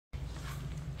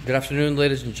Good afternoon,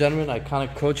 ladies and gentlemen.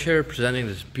 Iconic Coach here, presenting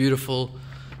this beautiful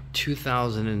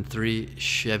 2003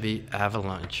 Chevy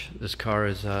Avalanche. This car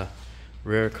is a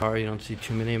rare car. You don't see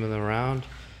too many of them around.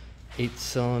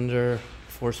 8-cylinder,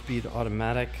 4-speed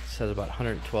automatic. Says about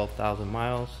 112,000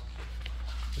 miles.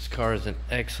 This car is in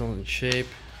excellent shape.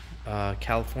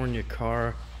 California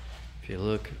car. If you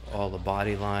look, all the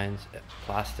body lines,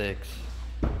 plastics,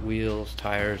 wheels,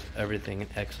 tires, everything in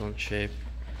excellent shape.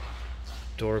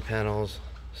 Door panels.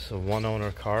 It's a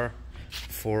one-owner car,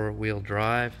 4-wheel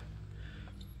drive.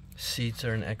 Seats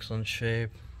are in excellent shape.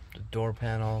 The door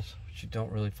panels, which you don't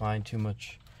really find too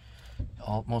much.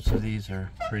 Most of these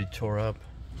are pretty tore up.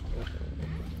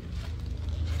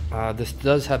 This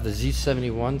does have the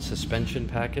Z71 suspension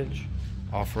package,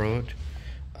 off-road,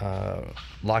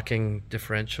 locking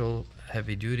differential,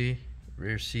 heavy duty.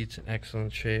 Rear seats in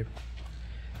excellent shape.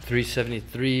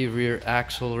 373 rear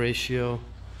axle ratio.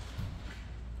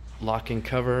 Locking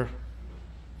cover,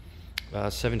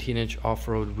 17-inch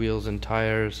off-road wheels and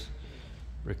tires,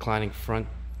 reclining front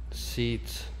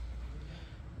seats,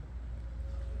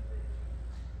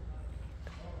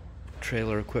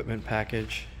 trailer equipment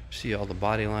package. See all the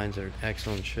body lines are in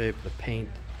excellent shape, the paint,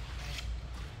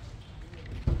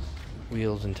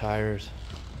 wheels and tires,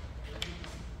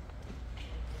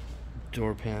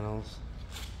 door panels,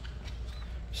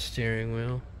 steering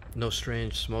wheel, no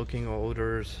strange smoking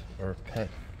odors or pet.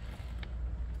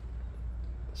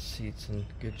 Seats in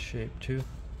good shape too.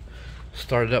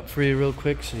 Start it up for you real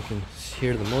quick so you can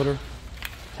hear the motor.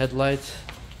 Headlights,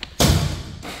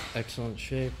 excellent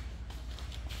shape.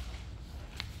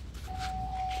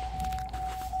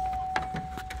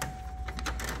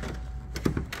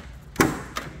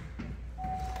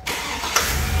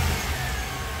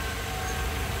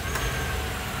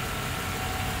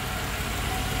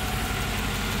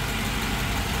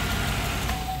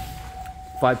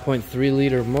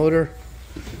 .3-liter motor.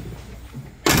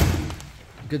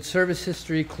 Good service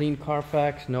history, clean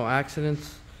Carfax, no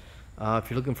accidents. If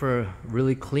you're looking for a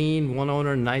really clean,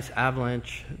 one-owner, nice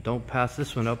Avalanche, don't pass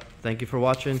this one up. Thank you for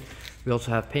watching. We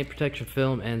also have paint protection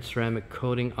film and ceramic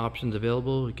coating options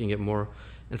available. You can get more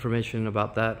information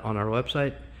about that on our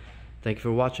website. Thank you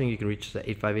for watching. You can reach us at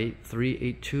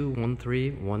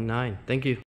 858-382-1319. Thank you.